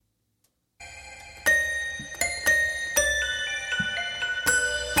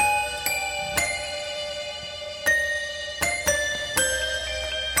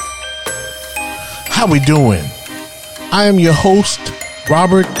How we doing? I am your host,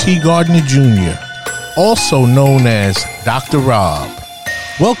 Robert T. Gardner Jr., also known as Dr. Rob.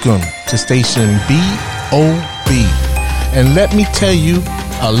 Welcome to Station BOB, and let me tell you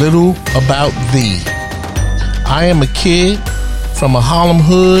a little about thee. I am a kid from a Harlem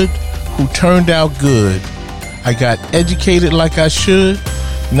hood who turned out good. I got educated like I should.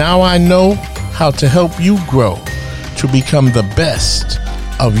 Now I know how to help you grow to become the best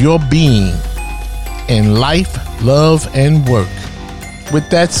of your being in life, love, and work. With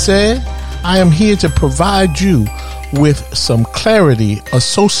that said, I am here to provide you with some clarity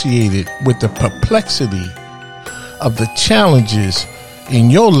associated with the perplexity of the challenges in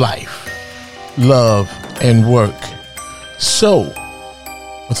your life, love, and work. So,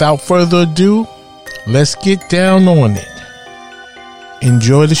 without further ado, let's get down on it.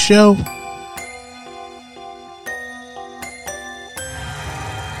 Enjoy the show.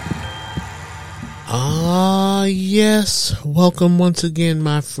 Yes. Welcome once again,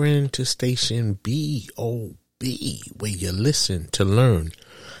 my friend, to Station BOB, where you listen to learn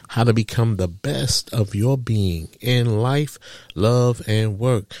how to become the best of your being in life, love, and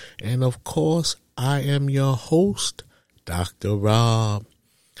work. And of course, I am your host, Dr. Rob.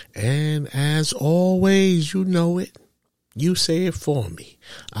 And as always, you know it. You say it for me.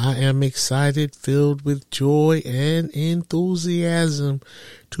 I am excited, filled with joy and enthusiasm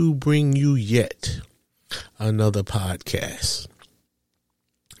to bring you yet another podcast.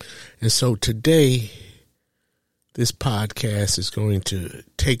 And so today, this podcast is going to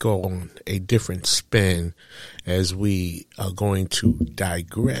take on a different spin as we are going to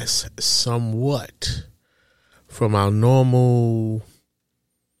digress somewhat from our normal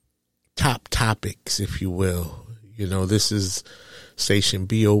top topics, if you will. You know, this is Station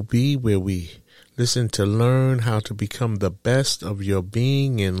BOB, where we listen to learn how to become the best of your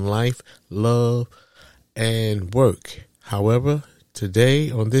being in life, love, and work. However,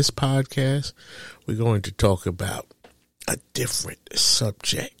 today on this podcast, we're going to talk about a different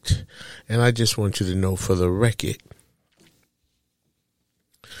subject. And I just want you to know, for the record,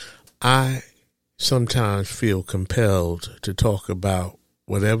 I sometimes feel compelled to talk about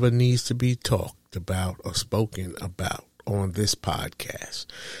whatever needs to be talked about or spoken about on this podcast,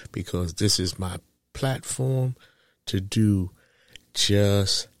 because this is my platform to do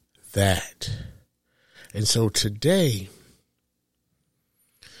just that. And so today's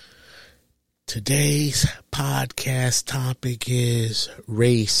podcast topic is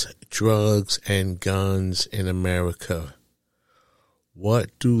race, drugs, and guns in America. What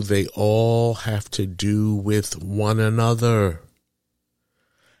do they all have to do with one another?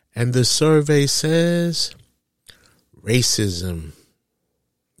 And the survey says racism.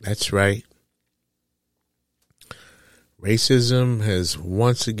 That's right. Racism has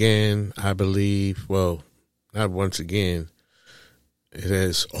once again, I believe, well, not once again, it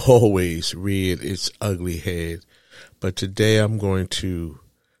has always reared its ugly head. But today I'm going to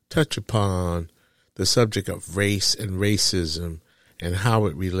touch upon the subject of race and racism and how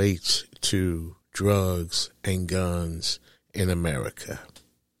it relates to drugs and guns in America.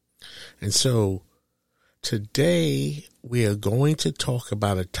 And so today we are going to talk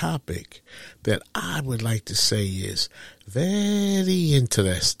about a topic that I would like to say is very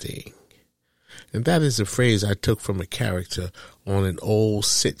interesting. And that is a phrase I took from a character on an old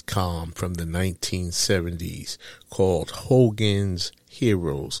sitcom from the 1970s called Hogan's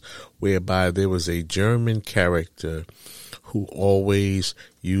Heroes, whereby there was a German character who always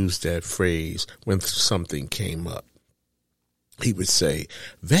used that phrase when something came up. He would say,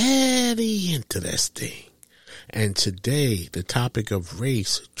 very interesting. And today, the topic of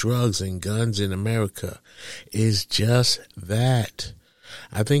race, drugs, and guns in America is just that.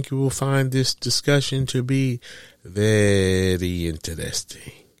 I think you will find this discussion to be very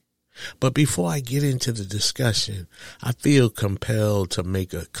interesting. But before I get into the discussion, I feel compelled to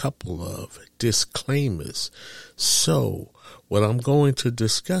make a couple of disclaimers. So, what I'm going to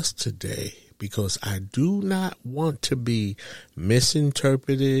discuss today, because I do not want to be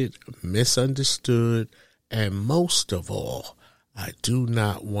misinterpreted, misunderstood, and most of all, I do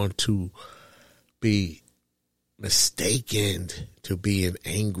not want to be mistaken to be an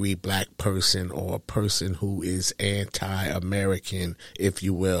angry black person or a person who is anti-American, if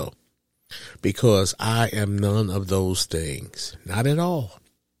you will, because I am none of those things. Not at all.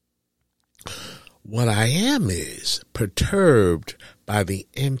 What I am is perturbed by the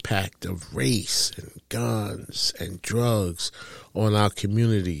impact of race and guns and drugs on our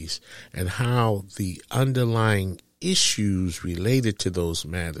communities and how the underlying issues related to those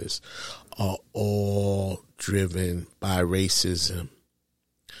matters are all driven by racism.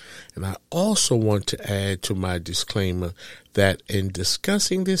 And I also want to add to my disclaimer that in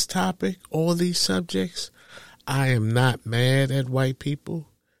discussing this topic or these subjects, I am not mad at white people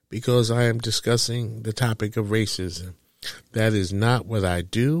because I am discussing the topic of racism. That is not what I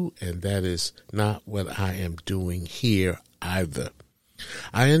do, and that is not what I am doing here either.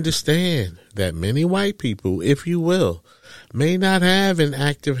 I understand that many white people, if you will, may not have an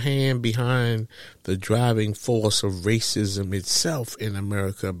active hand behind the driving force of racism itself in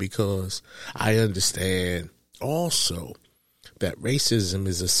America, because I understand also that racism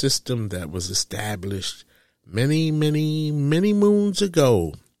is a system that was established many, many, many moons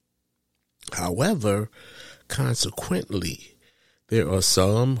ago. However, consequently, there are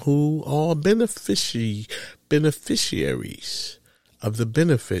some who are beneficiaries of the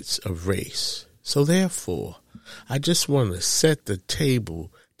benefits of race. So therefore, I just want to set the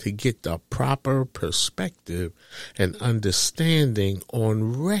table to get the proper perspective and understanding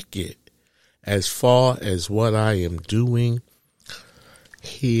on record as far as what I am doing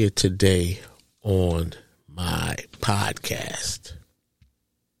here today on my podcast.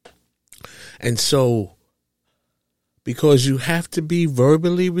 And so, because you have to be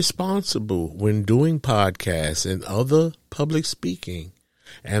verbally responsible when doing podcasts and other public speaking,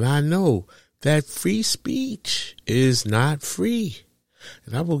 and I know that free speech is not free.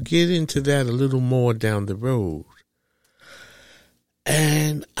 And I will get into that a little more down the road.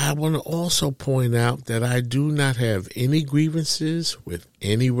 And I want to also point out that I do not have any grievances with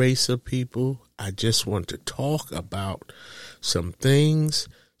any race of people. I just want to talk about some things,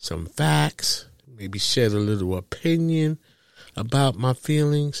 some facts, maybe shed a little opinion about my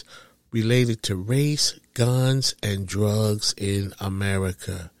feelings related to race, guns, and drugs in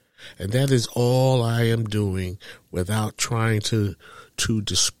America. And that is all I am doing, without trying to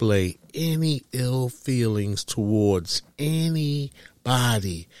display any ill feelings towards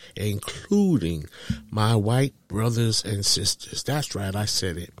anybody, including my white brothers and sisters. That's right, I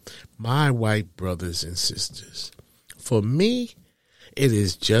said it. My white brothers and sisters. For me, it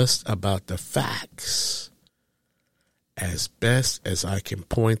is just about the facts as best as I can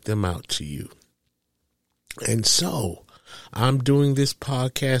point them out to you. And so, I'm doing this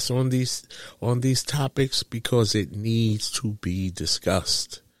podcast on these topics because it needs to be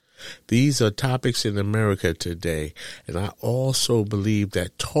discussed. These are topics in America today, and I also believe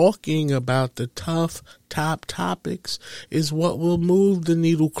that talking about the tough top topics is what will move the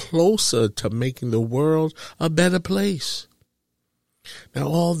needle closer to making the world a better place. Now,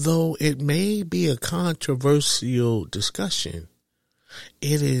 although it may be a controversial discussion,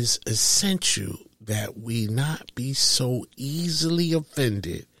 it is essential that we not be so easily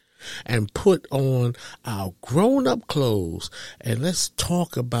offended and put on our grown-up clothes and let's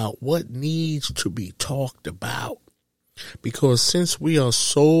talk about what needs to be talked about. Because since we are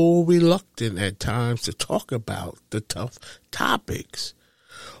so reluctant at times to talk about the tough topics,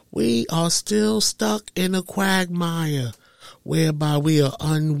 we are still stuck in a quagmire whereby we are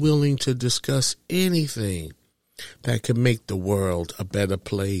unwilling to discuss anything that can make the world a better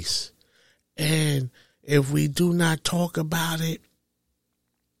place. And if we do not talk about it,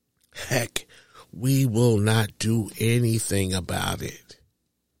 heck, we will not do anything about it.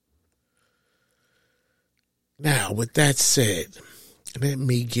 Now, with that said, let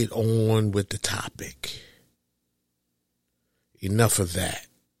me get on with the topic. Enough of that.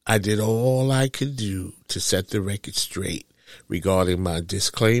 I did all I could do to set the record straight regarding my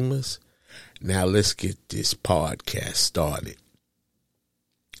disclaimers. Now let's get this podcast started.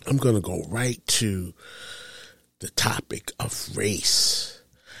 I'm going to go right to the topic of race.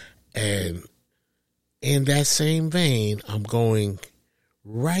 And in that same vein, I'm going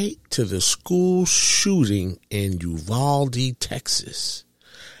right to the school shooting in Uvalde, Texas,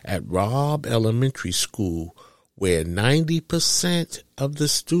 at Robb Elementary School, where 90% of the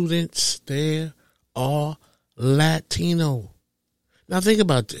students there are Latino. Now think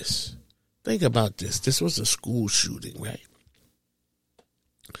about this. Think about this. This was a school shooting, right?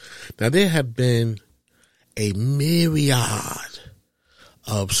 Now there have been a myriad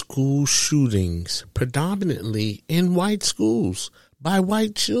of school shootings, predominantly in white schools, by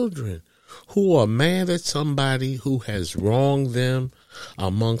white children who are mad at somebody who has wronged them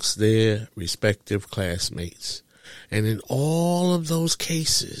amongst their respective classmates. And in all of those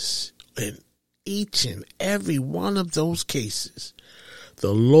cases, in each and every one of those cases,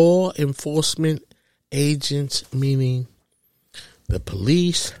 the law enforcement agents, meaning the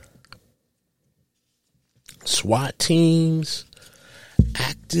police, SWAT teams,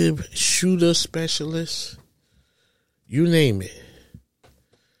 active shooter specialists, you name it,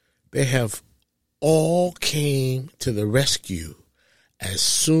 they have all came to the rescue as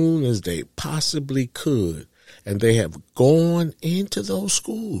soon as they possibly could. And they have gone into those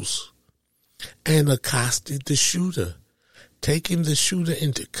schools and accosted the shooter, taking the shooter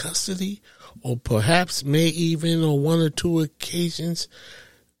into custody, or perhaps may even on one or two occasions,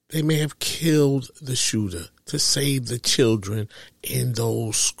 they may have killed the shooter to save the children in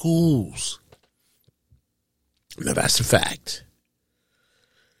those schools. Now, that's a fact.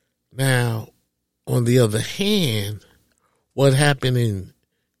 Now, on the other hand, what happened in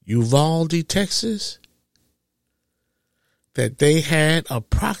Uvalde, Texas, that they had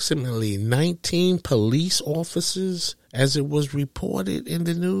approximately 19 police officers, as it was reported in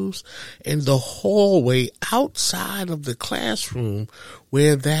the news, in the hallway outside of the classroom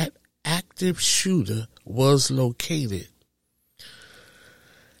where that active shooter was located.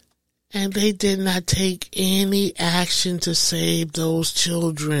 And they did not take any action to save those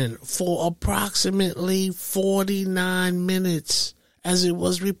children for approximately 49 minutes, as it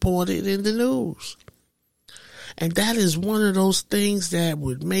was reported in the news. And that is one of those things that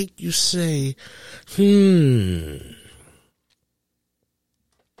would make you say,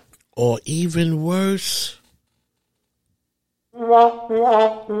 or even worse,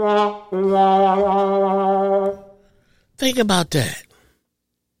 think about that.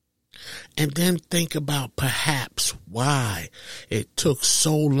 And then think about perhaps why it took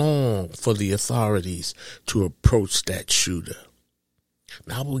so long for the authorities to approach that shooter.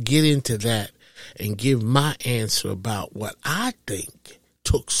 Now, we'll get into that and give my answer about what I think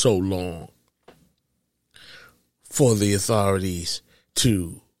took so long for the authorities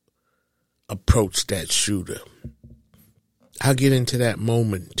to approach that shooter. I'll get into that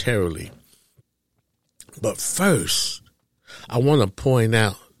momentarily. But first, I want to point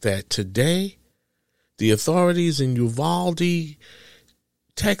out that today, the authorities in Uvalde,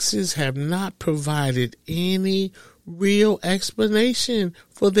 Texas, have not provided any real explanation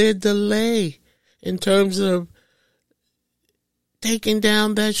for their delay in terms of taking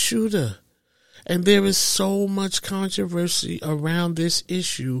down that shooter. And there is so much controversy around this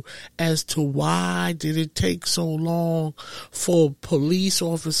issue as to why did it take so long for police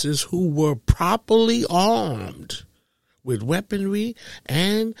officers who were properly armed with weaponry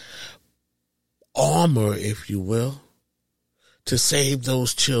and armor, if you will, to save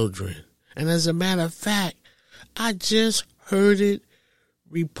those children. And as a matter of fact, I just heard it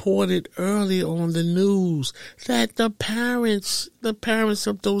reported earlier on the news that the parents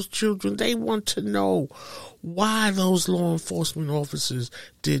of those children, they want to know why those law enforcement officers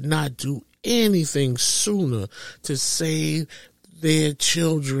did not do anything sooner to save their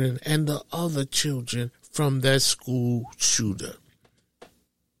children and the other children from that school shooter.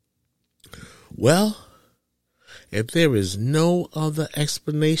 Well, if there is no other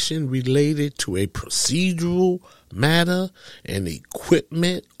explanation related to a procedural matter, an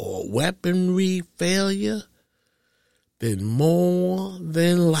equipment or weaponry failure, then more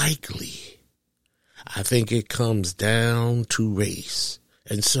than likely, I think it comes down to race.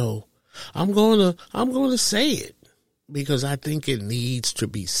 And so I'm going to say it because I think it needs to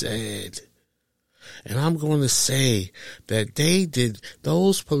be said. And I'm going to say that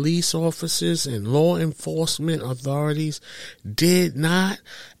those police officers and law enforcement authorities did not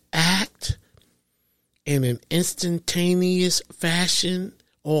act in an instantaneous fashion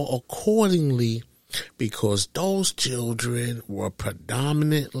or accordingly because those children were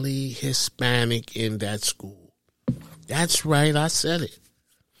predominantly Hispanic in that school. That's right, I said it.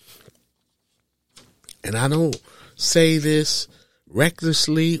 And I don't say this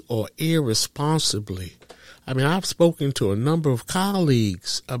recklessly or irresponsibly. I mean, I've spoken to a number of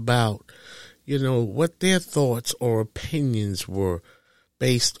colleagues about, what their thoughts or opinions were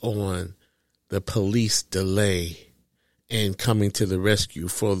based on the police delay in coming to the rescue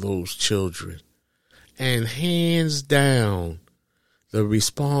for those children. And hands down, the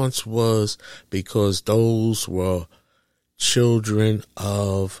response was because those were children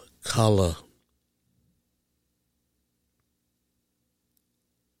of color.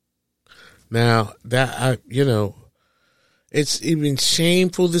 Now, it's even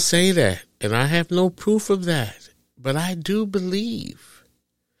shameful to say that, and I have no proof of that, but I do believe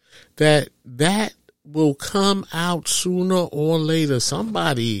that will come out sooner or later.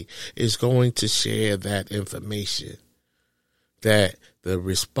 Somebody is going to share that information, that the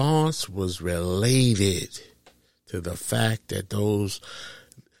response was related to the fact that those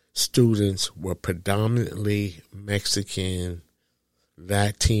students were predominantly Mexican,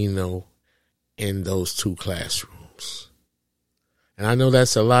 Latino, in those two classrooms. And I know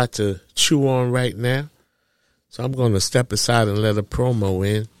that's a lot to chew on right now, so I'm going to step aside and let a promo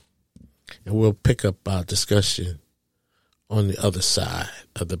in, and we'll pick up our discussion on the other side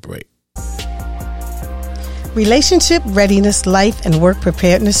of the break. Relationship Readiness Life and Work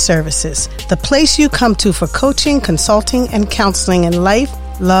Preparedness Services, the place you come to for coaching, consulting, and counseling in life,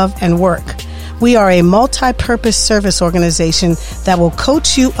 love, and work. We are a multi-purpose service organization that will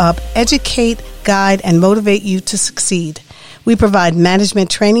coach you up, educate, guide, and motivate you to succeed. We provide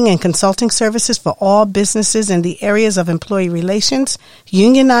management training and consulting services for all businesses in the areas of employee relations,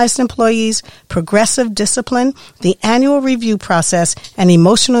 unionized employees, progressive discipline, the annual review process, and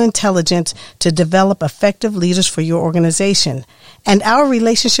emotional intelligence to develop effective leaders for your organization. And our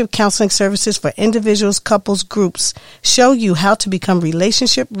relationship counseling services for individuals, couples, groups show you how to become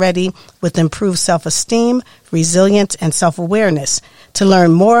relationship ready with improved self-esteem, resilience, and self-awareness. To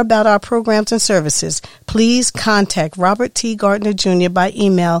learn more about our programs and services, please contact Robert T. Gardner Jr. by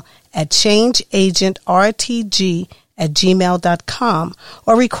email at changeagentrtg@gmail.com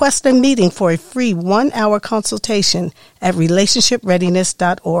or request a meeting for a free 1-hour consultation at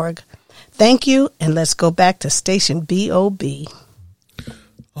relationshipreadiness.org. Thank you, and let's go back to Station BOB.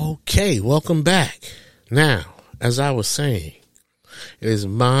 Okay, welcome back. Now, as I was saying, it is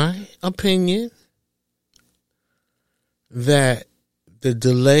my opinion that the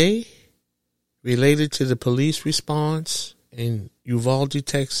delay related to the police response in Uvalde,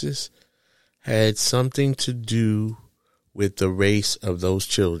 Texas, had something to do with the race of those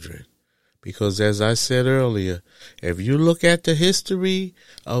children. Because as I said earlier, if you look at the history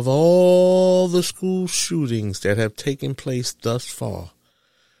of all the school shootings that have taken place thus far,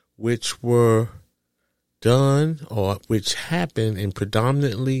 which were done or which happened in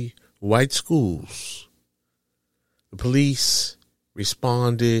predominantly white schools, the police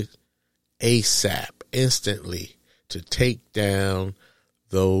responded ASAP, instantly, to take down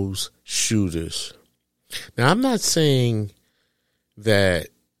those shooters. Now, I'm not saying that,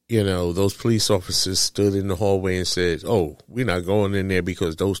 those police officers stood in the hallway and said, oh, we're not going in there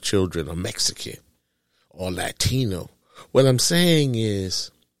because those children are Mexican or Latino. What I'm saying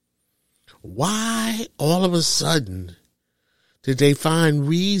is, why all of a sudden did they find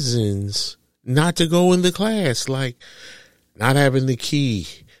reasons not to go in the class, like not having the key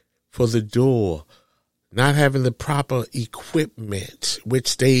for the door, not having the proper equipment,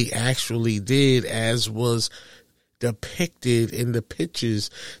 which they actually did, as was depicted in the pictures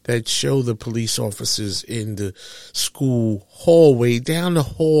that show the police officers in the school hallway, down the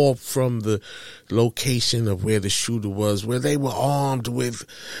hall from the location of where the shooter was, where they were armed with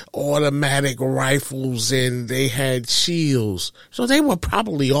automatic rifles and they had shields. So they were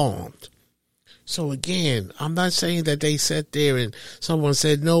probably armed. So again, I'm not saying that they sat there and someone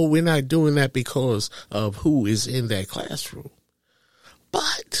said, no, we're not doing that because of who is in that classroom.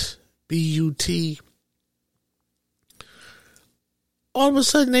 But, B-U-T, all of a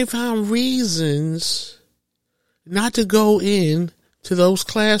sudden they found reasons not to go in to those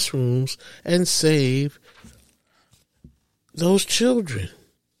classrooms and save those children.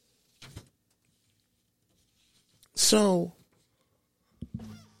 So,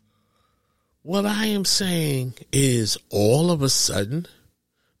 what I am saying is, all of a sudden,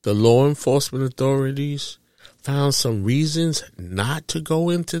 the law enforcement authorities found some reasons not to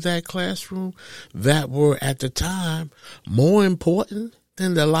go into that classroom that were, at the time, more important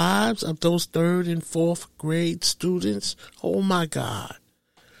than the lives of those 3rd and 4th grade students. Oh, my God.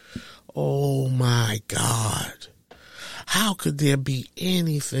 Oh, my God. How could there be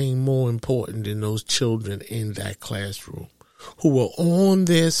anything more important than those children in that classroom who were on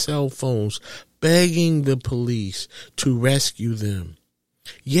their cell phones begging the police to rescue them?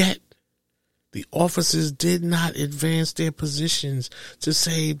 Yet, the officers did not advance their positions to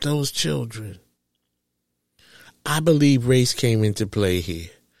save those children. I believe race came into play here,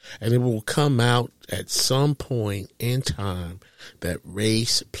 and it will come out at some point in time that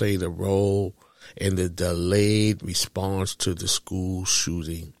race played a role in the delayed response to the school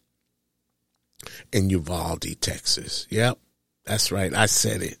shooting in Uvalde, Texas. Yep, that's right. I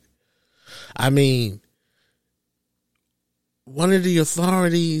said it. I mean, one of the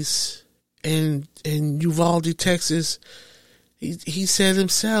authorities in Uvalde, Texas, he said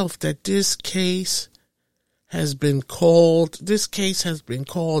himself that this case has been called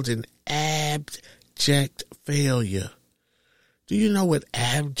an abject failure. Do you know what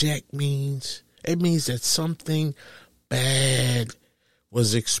abject means? It means that something bad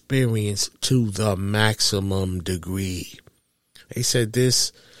was experienced to the maximum degree. They said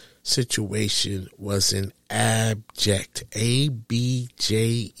this situation was an abject, A-B-J-E-C-T,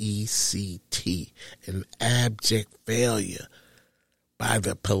 an abject failure by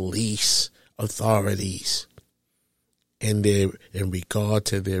the police authorities in regard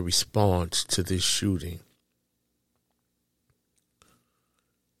to their response to this shooting.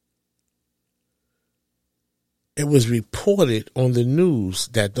 it was reported on the news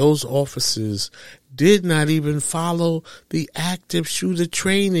that those officers did not even follow the active shooter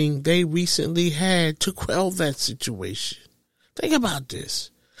training they recently had to quell that situation. Think about this.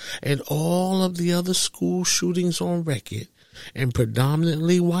 And all of the other school shootings on record in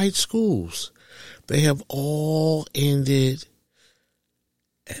predominantly white schools, they have all ended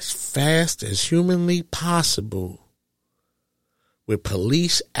as fast as humanly possible with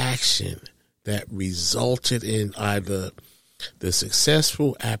police action that resulted in either the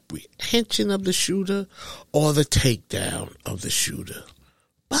successful apprehension of the shooter or the takedown of the shooter.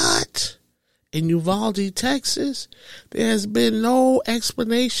 But in Uvalde, Texas, there has been no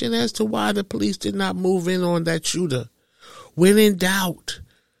explanation as to why the police did not move in on that shooter. When in doubt,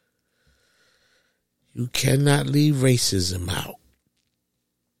 you cannot leave racism out.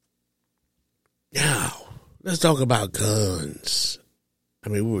 Now, let's talk about guns. I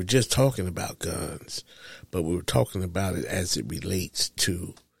mean, we were just talking about guns, but we were talking about it as it relates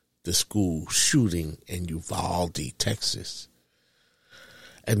to the school shooting in Uvalde, Texas.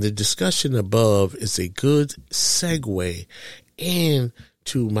 And the discussion above is a good segue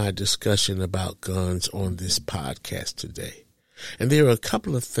into my discussion about guns on this podcast today. And there are a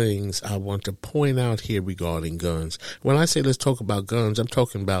couple of things I want to point out here regarding guns. When I say let's talk about guns, I'm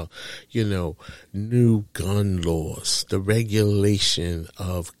talking about, new gun laws, the regulation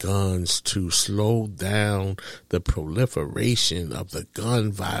of guns to slow down the proliferation of the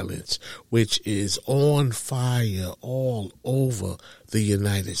gun violence, which is on fire all over the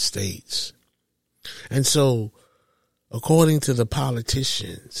United States. And so, according to the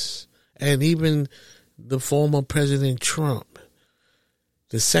politicians and even the former President Trump,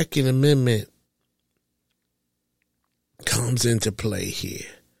 the Second Amendment comes into play here.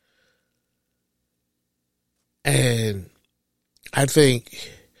 And I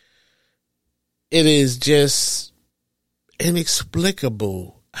think it is just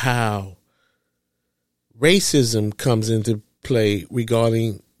inexplicable how racism comes into play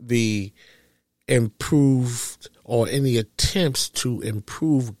regarding the improved or any attempts to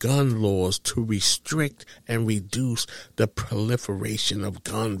improve gun laws to restrict and reduce the proliferation of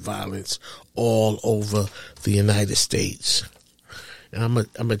gun violence all over the United States. And I'm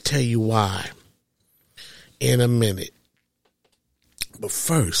going to tell you why in a minute. But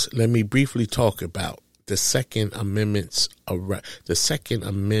first, let me briefly talk about the Second Amendment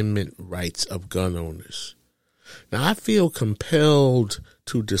rights of gun owners. Now, I feel compelled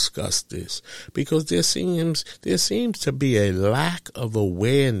to discuss this because there seems to be a lack of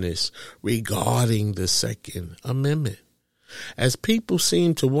awareness regarding the Second Amendment, as people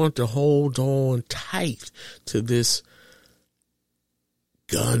seem to want to hold on tight to this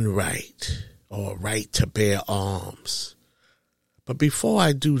gun right or right to bear arms. But before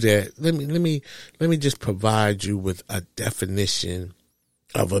I do that, let me just provide you with a definition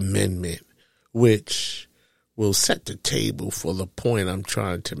of amendment, which will set the table for the point I'm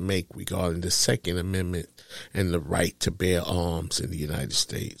trying to make regarding the Second Amendment and the right to bear arms in the United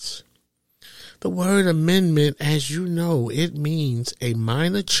States. The word amendment, as you know, it means a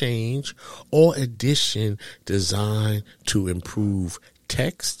minor change or addition designed to improve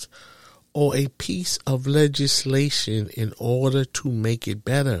text or a piece of legislation in order to make it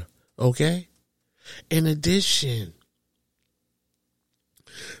better, okay? In addition,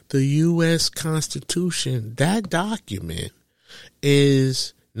 the U.S. Constitution, that document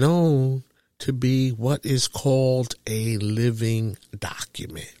is known to be what is called a living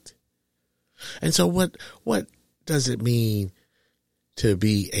document. And so what does it mean to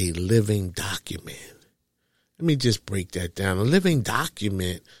be a living document? Let me just break that down. A living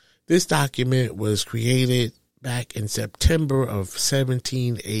document, this document was created back in September of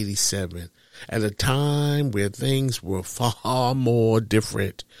 1787. At a time where things were far more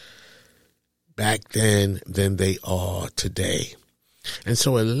different back then than they are today. And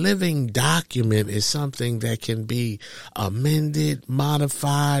so a living document is something that can be amended,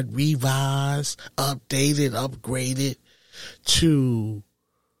 modified, revised, updated, upgraded to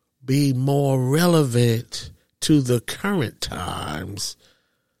be more relevant to the current times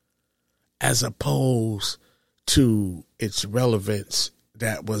as opposed to its relevance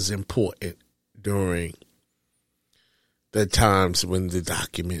that was important during the times when the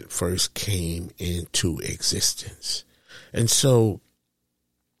document first came into existence. And so,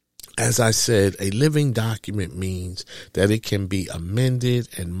 as I said, a living document means that it can be amended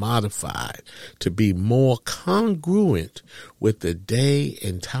and modified to be more congruent with the day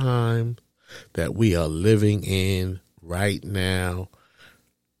and time that we are living in right now,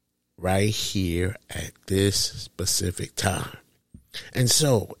 right here at this specific time. And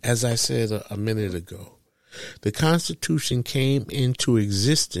so, as I said a minute ago, The Constitution came into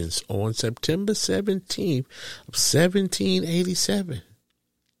existence on September 17th of 1787.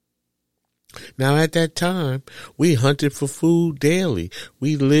 Now, at that time, we hunted for food daily.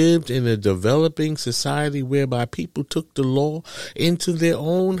 We lived in a developing society whereby people took the law into their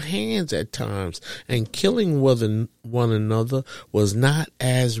own hands at times, and killing one another was not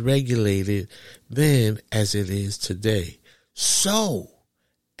as regulated then as it is today. So,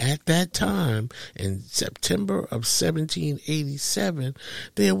 at that time, in September of 1787,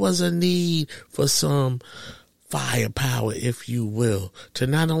 there was a need for some firepower, if you will, to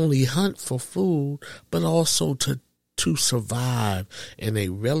not only hunt for food, but also to survive in a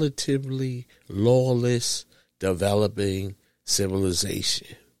relatively lawless, developing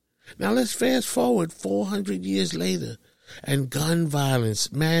civilization. Now let's fast forward 400 years later, and gun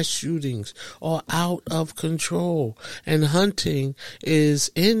violence, mass shootings are out of control, and hunting is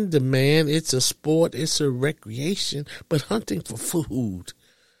in demand. It's a sport, it's a recreation, but hunting for food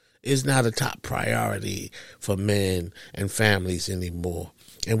is not a top priority for men and families anymore.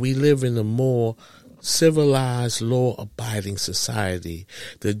 And we live in a more civilized, law-abiding society.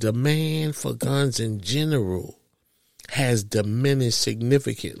 The demand for guns in general has diminished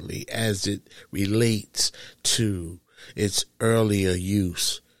significantly as it relates to its earlier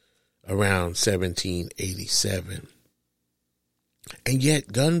use around 1787. And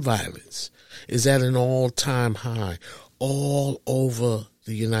yet gun violence is at an all-time high all over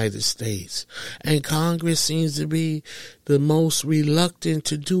the United States. And Congress seems to be the most reluctant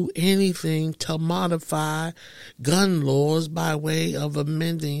to do anything to modify gun laws by way of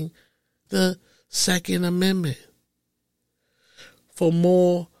amending the Second Amendment. For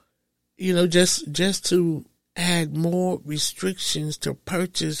more, just to add more restrictions to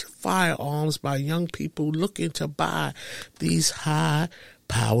purchase firearms by young people looking to buy these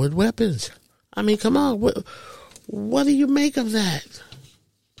high-powered weapons. I mean, come on, what do you make of that?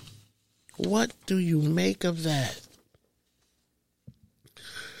 What do you make of that?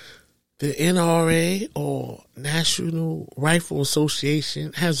 The NRA, or National Rifle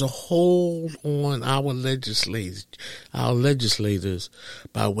Association, has a hold on our legislators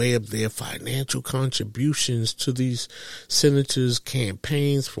by way of their financial contributions to these senators'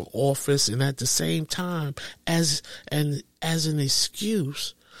 campaigns for office, and at the same time, as an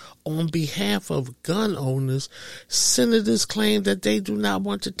excuse, on behalf of gun owners, senators claim that they do not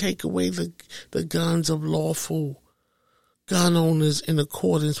want to take away the guns of lawful gun owners in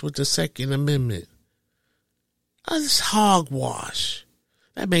accordance with the Second Amendment. That's hogwash.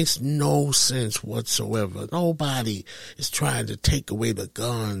 That makes no sense whatsoever. Nobody is trying to take away the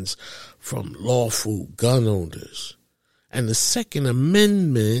guns from lawful gun owners. And the Second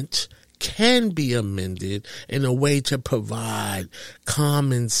Amendment can be amended in a way to provide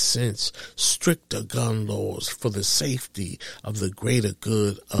common sense, stricter gun laws for the safety of the greater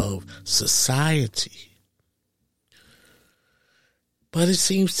good of society. But it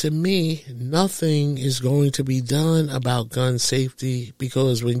seems to me nothing is going to be done about gun safety,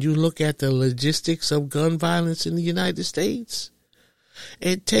 because when you look at the logistics of gun violence in the United States,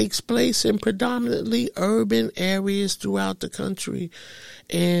 it takes place in predominantly urban areas throughout the country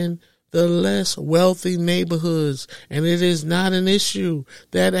and the less wealthy neighborhoods, and it is not an issue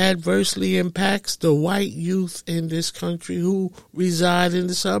that adversely impacts the white youth in this country who reside in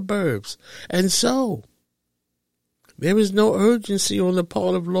the suburbs. And so, there is no urgency on the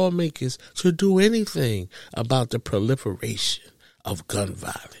part of lawmakers to do anything about the proliferation of gun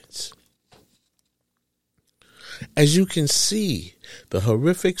violence. As you can see, the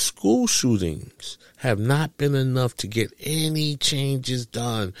horrific school shootings have not been enough to get any changes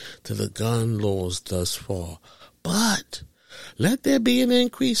done to the gun laws thus far. But let there be an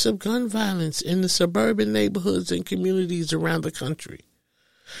increase of gun violence in the suburban neighborhoods and communities around the country,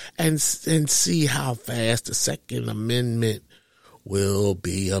 and see how fast the Second Amendment will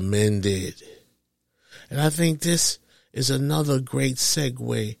be amended. And I think this is another great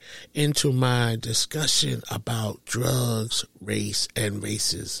segue into my discussion about drugs, race, and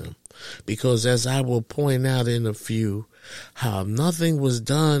racism. Because as I will point out in a few, how nothing was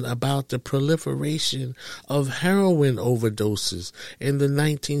done about the proliferation of heroin overdoses in the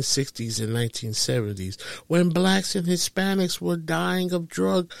 1960s and 1970s, when blacks and Hispanics were dying of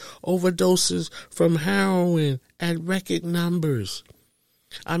drug overdoses from heroin at record numbers.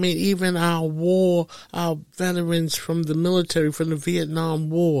 I mean, even our veterans from the military, from the Vietnam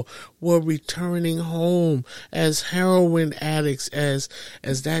War, were returning home as heroin addicts, as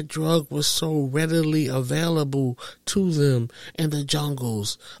that drug was so readily available to them in the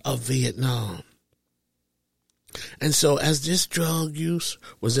jungles of Vietnam. And so as this drug use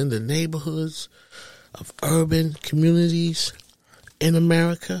was in the neighborhoods, of urban communities in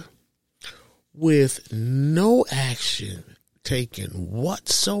America with no action taken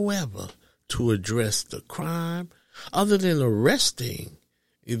whatsoever to address the crime other than arresting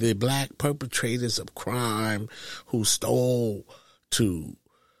the black perpetrators of crime who stole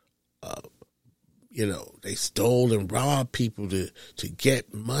they stole and robbed people to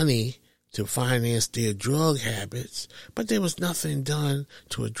get money to finance their drug habits, but there was nothing done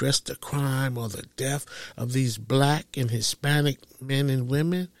to address the crime or the death of these black and Hispanic men and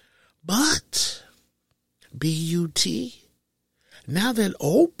women. But, B-U-T, now that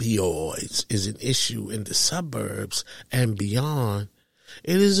opioids is an issue in the suburbs and beyond,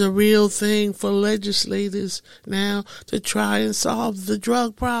 it is a real thing for legislators now to try and solve the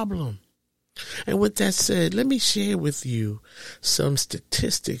drug problem. And with that said, let me share with you some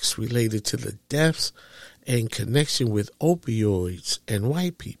statistics related to the deaths in connection with opioids and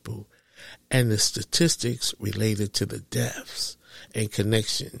white people, and the statistics related to the deaths in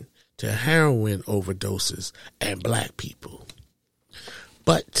connection to heroin overdoses and black people.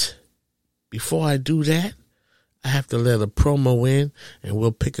 But before I do that, I have to let a promo in, and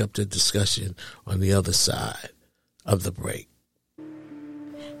we'll pick up the discussion on the other side of the break.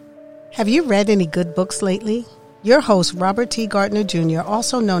 Have you read any good books lately? Your host, Robert T. Gardner Jr.,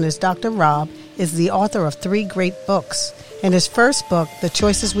 also known as Dr. Rob, is the author of 3 great books. In his first book, The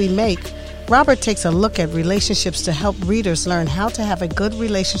Choices We Make, Robert takes a look at relationships to help readers learn how to have a good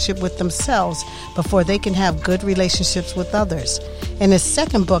relationship with themselves before they can have good relationships with others. In his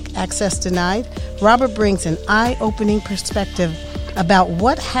second book, Access Denied, Robert brings an eye-opening perspective about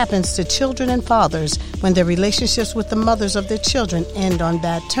what happens to children and fathers when their relationships with the mothers of their children end on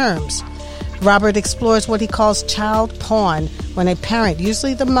bad terms. Robert explores what he calls child porn, when a parent,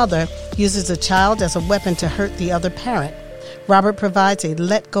 usually the mother, uses a child as a weapon to hurt the other parent. Robert provides a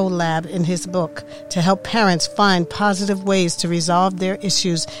let-go lab in his book to help parents find positive ways to resolve their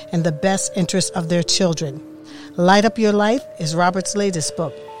issues in the best interest of their children. Light Up Your Life is Robert's latest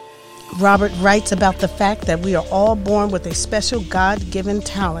book. Robert writes about the fact that we are all born with a special God-given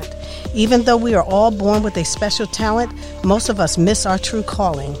talent. Even though we are all born with a special talent, most of us miss our true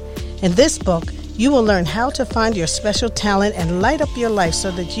calling. In this book, you will learn how to find your special talent and light up your life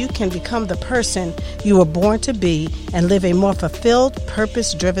so that you can become the person you were born to be and live a more fulfilled,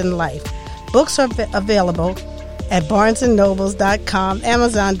 purpose-driven life. Books are available at BarnesandNobles.com,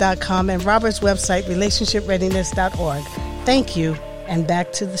 Amazon.com, and Robert's website, RelationshipReadiness.org. Thank you, and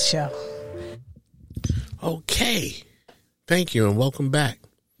back to the show. Okay. Thank you, and welcome back.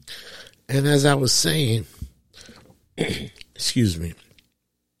 And as I was saying, excuse me,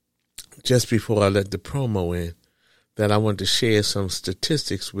 just before I let the promo in, that I want to share some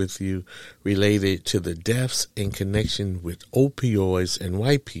statistics with you related to the deaths in connection with opioids and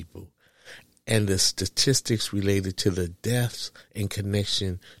white people, and the statistics related to the deaths in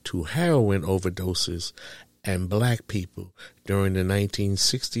connection to heroin overdoses and black people during the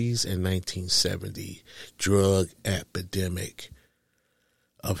 1960s and 1970s drug epidemic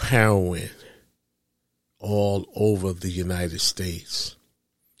of heroin all over the United States.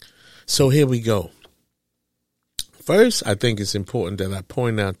 So here we go. First, I think it's important that I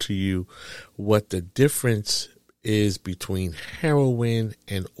point out to you what the difference is between heroin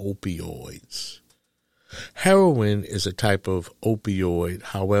and opioids. Heroin is a type of opioid.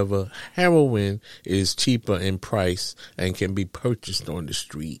 However, heroin is cheaper in price and can be purchased on the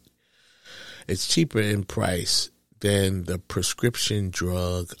street. It's cheaper in price than the prescription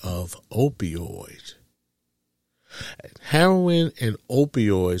drug of opioid. Heroin and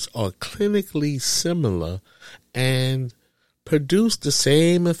opioids are clinically similar and produce the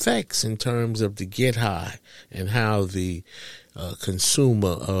same effects in terms of the get high and how the consumer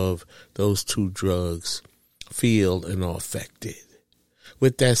of those two drugs feel and are affected.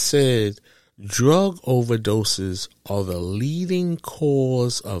 With that said, drug overdoses are the leading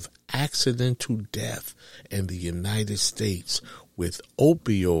cause of accidental death in the United States, with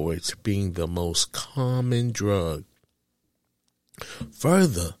opioids being the most common drug.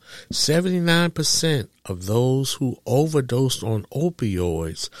 Further, 79% of those who overdosed on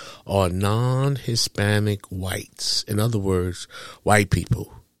opioids are non-Hispanic whites. In other words, white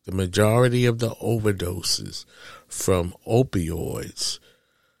people. The majority of the overdoses from opioids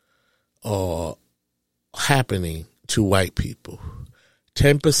are happening to white people.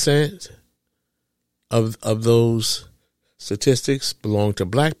 10% of those statistics belong to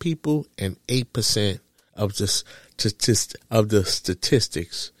black people, and 8% of the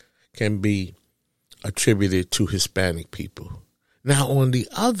statistics can be attributed to Hispanic people. Now, on the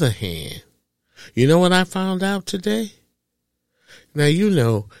other hand, you know what I found out today? Now,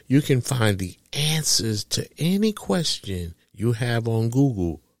 you can find the answers to any question you have on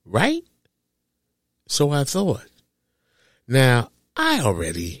Google, right? So I thought. Now, I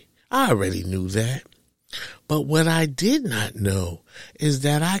already knew that. But what I did not know is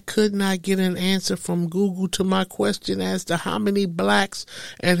that I could not get an answer from Google to my question as to how many blacks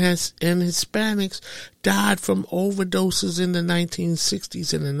and Hispanics died from overdoses in the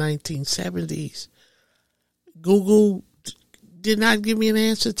 1960s and the 1970s. Google did not give me an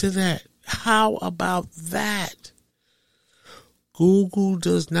answer to that. How about that? Google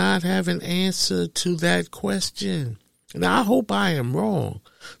does not have an answer to that question. Now, I hope I am wrong.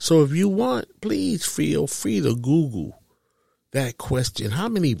 So if you want, please feel free to Google that question. How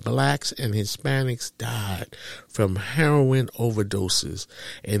many blacks and Hispanics died from heroin overdoses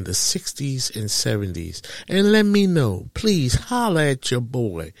in the 60s and 70s? And let me know. Please holler at your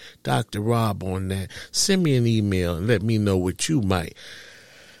boy, Dr. Rob, on that. Send me an email and let me know what you might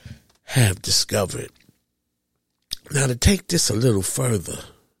have discovered. Now, to take this a little further,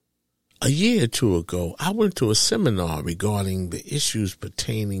 a year or two ago, I went to a seminar regarding the issues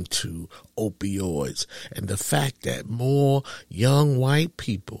pertaining to opioids and the fact that more young white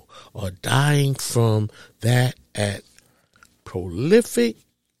people are dying from that at prolific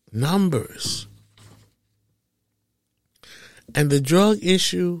numbers. And the drug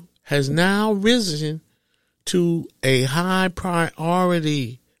issue has now risen to a high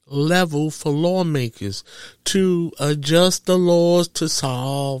priority level for lawmakers to adjust the laws to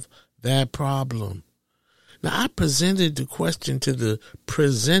solve that problem. Now, I presented the question to the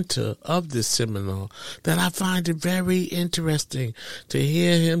presenter of this seminar that I find it very interesting to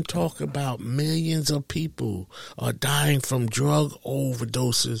hear him talk about millions of people are dying from drug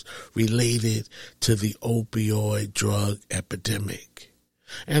overdoses related to the opioid drug epidemic.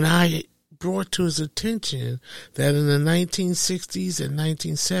 And I brought to his attention that in the 1960s and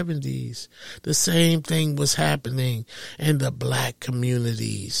 1970s, the same thing was happening in the black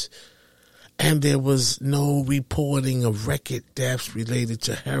communities. And there was no reporting of record deaths related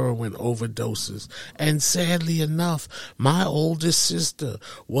to heroin overdoses. And sadly enough, my oldest sister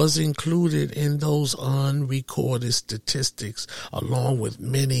was included in those unrecorded statistics, along with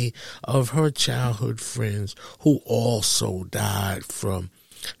many of her childhood friends who also died from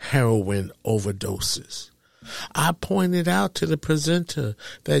heroin overdoses. I pointed out to the presenter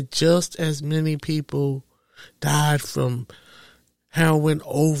that just as many people died from heroin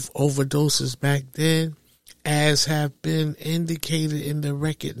overdoses back then as have been indicated in the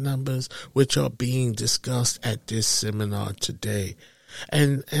record numbers which are being discussed at this seminar today.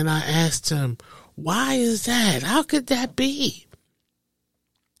 And I asked him, why is that? How could that be?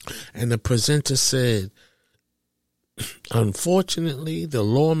 And the presenter said, unfortunately, the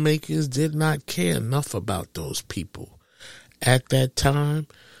lawmakers did not care enough about those people at that time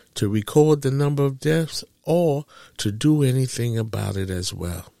to record the number of deaths or to do anything about it as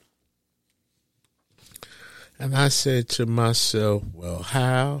well. And I said to myself, well,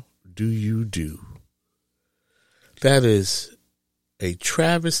 how do you do? That is a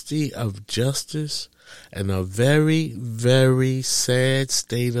travesty of justice and a very, very sad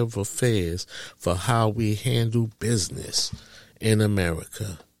state of affairs for how we handle business in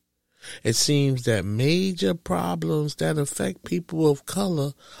America. It seems that major problems that affect people of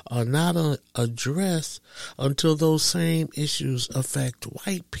color are not addressed until those same issues affect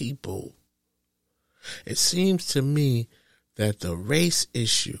white people. It seems to me that the race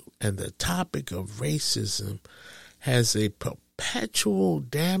issue and the topic of racism has a perpetual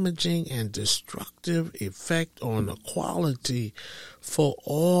damaging and destructive effect on equality for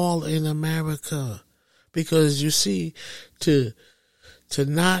all in America. Because you see, to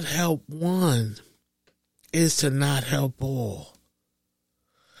not help one is to not help all.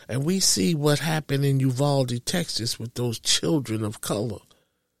 And we see what happened in Uvalde, Texas with those children of color.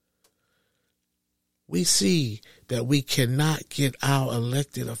 We see that we cannot get our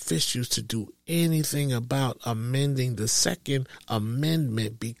elected officials to do anything about amending the Second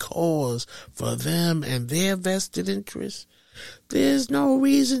Amendment because for them and their vested interests, there's no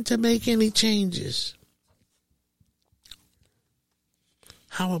reason to make any changes.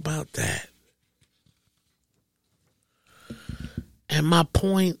 How about that? And my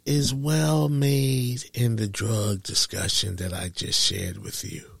point is well made in the drug discussion that I just shared with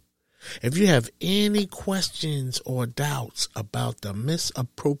you. If you have any questions or doubts about the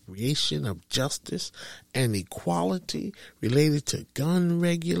misappropriation of justice and equality related to gun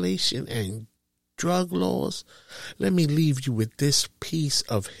regulation and drug laws, let me leave you with this piece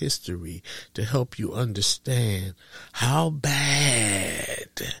of history to help you understand how bad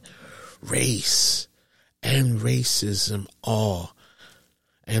race and racism are,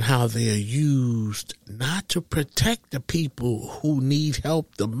 and how they are used not to protect the people who need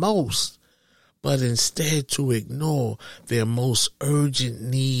help the most, but instead to ignore their most urgent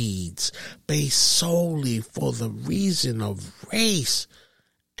needs based solely for the reason of race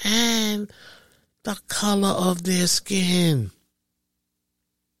and the color of their skin.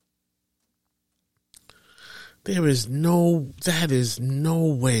 That is no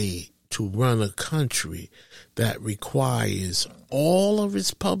way to run a country that requires all of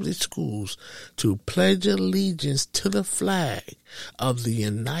its public schools to pledge allegiance to the flag of the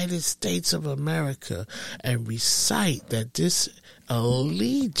United States of America and recite that this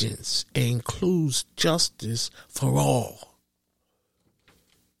allegiance includes justice for all.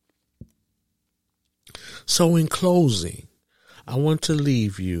 So in closing, I want to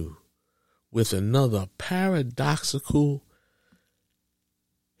leave you with another paradoxical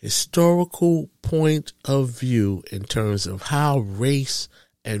historical point of view in terms of how race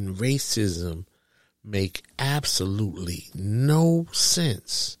and racism make absolutely no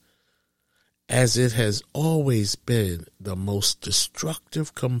sense, as it has always been the most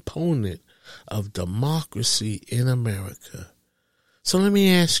destructive component of democracy in America. So let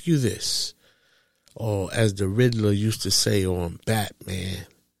me ask you this, or as the Riddler used to say on Batman,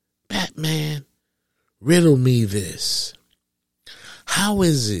 Batman, riddle me this. How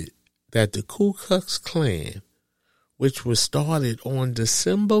is it that the Ku Klux Klan, which was started on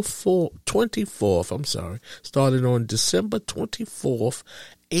December 24th,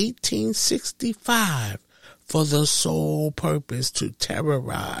 1865, for the sole purpose to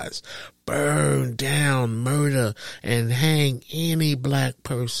terrorize, burn down, murder, and hang any black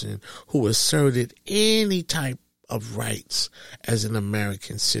person who asserted any type of rights as an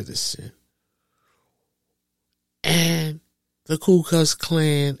American citizen. And the Ku Klux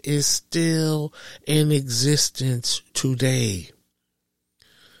Klan is still in existence today.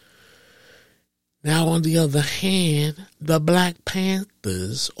 Now, on the other hand, the Black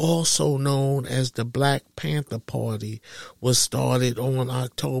Panthers, also known as the Black Panther Party, was started on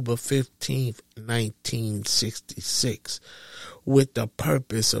October 15th, 1966, with the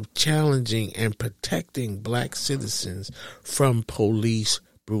purpose of challenging and protecting black citizens from police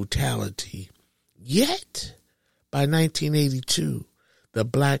brutality. Yet, by 1982, the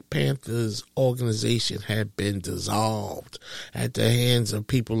Black Panthers organization had been dissolved at the hands of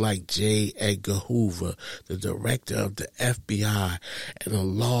people like J. Edgar Hoover, the director of the FBI, and a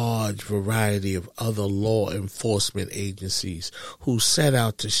large variety of other law enforcement agencies who set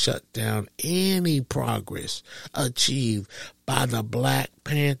out to shut down any progress achieved by the Black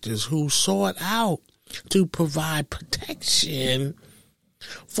Panthers, who sought out to provide protection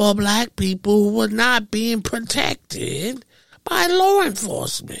for black people who were not being protected by law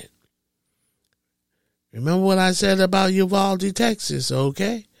enforcement. Remember what I said about Uvalde, Texas,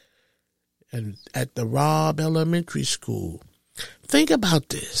 okay? And at the Robb Elementary School. Think about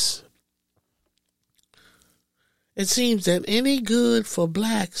this. It seems that any good for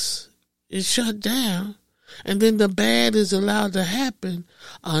blacks is shut down, and then the bad is allowed to happen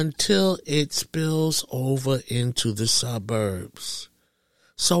until it spills over into the suburbs.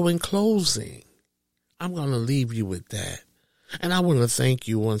 So in closing, I'm going to leave you with that. And I want to thank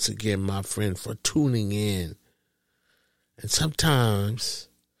you once again, my friend, for tuning in. And sometimes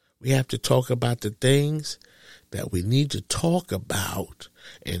we have to talk about the things that we need to talk about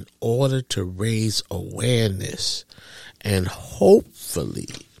in order to raise awareness and hopefully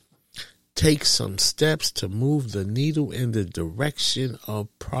take some steps to move the needle in the direction of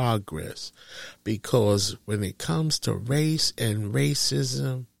progress. Because when it comes to race and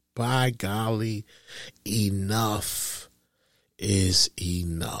racism, by golly, enough is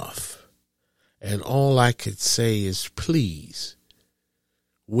enough. And all I could say is, please,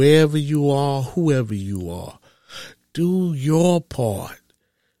 wherever you are, whoever you are, do your part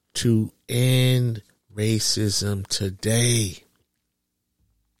to end racism today.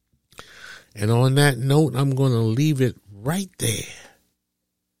 And on that note, I'm going to leave it right there.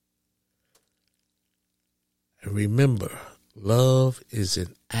 And remember, love is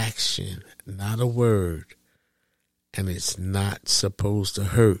an action, not a word. And it's not supposed to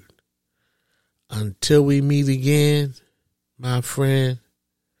hurt. Until we meet again, my friend,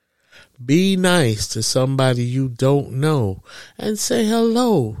 be nice to somebody you don't know and say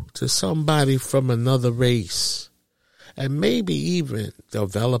hello to somebody from another race. And maybe even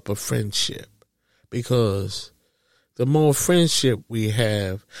develop a friendship, because the more friendship we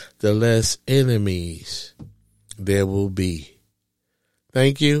have, the less enemies there will be.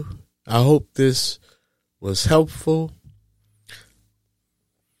 Thank you. I hope this was helpful.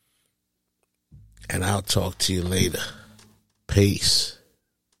 and I'll talk to you later. Peace.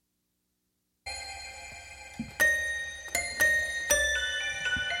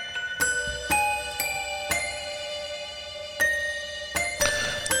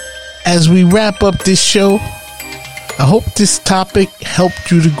 As we wrap up this show, I hope this topic helped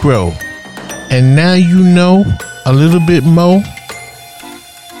you to grow. And now you know a little bit more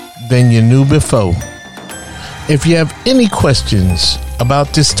than you knew before. If you have any questions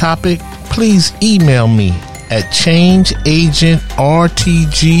about this topic, please email me at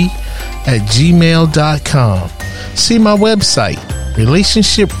changeagentrtg@gmail.com. See my website,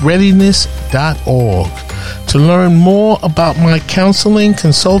 relationshipreadiness.org, to learn more about my counseling,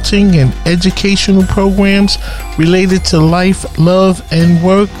 consulting, and educational programs related to life, love, and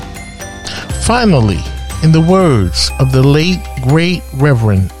work. Finally, in the words of the late, great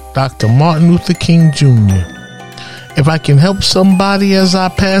Reverend Dr. Martin Luther King Jr., if I can help somebody as I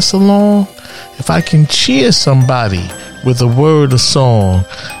pass along, if I can cheer somebody with a word or song,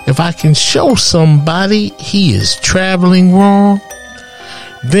 if I can show somebody he is traveling wrong,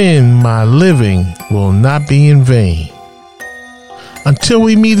 then my living will not be in vain. Until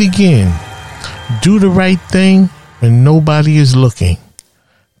we meet again, do the right thing when nobody is looking.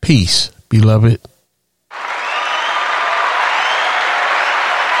 Peace, beloved.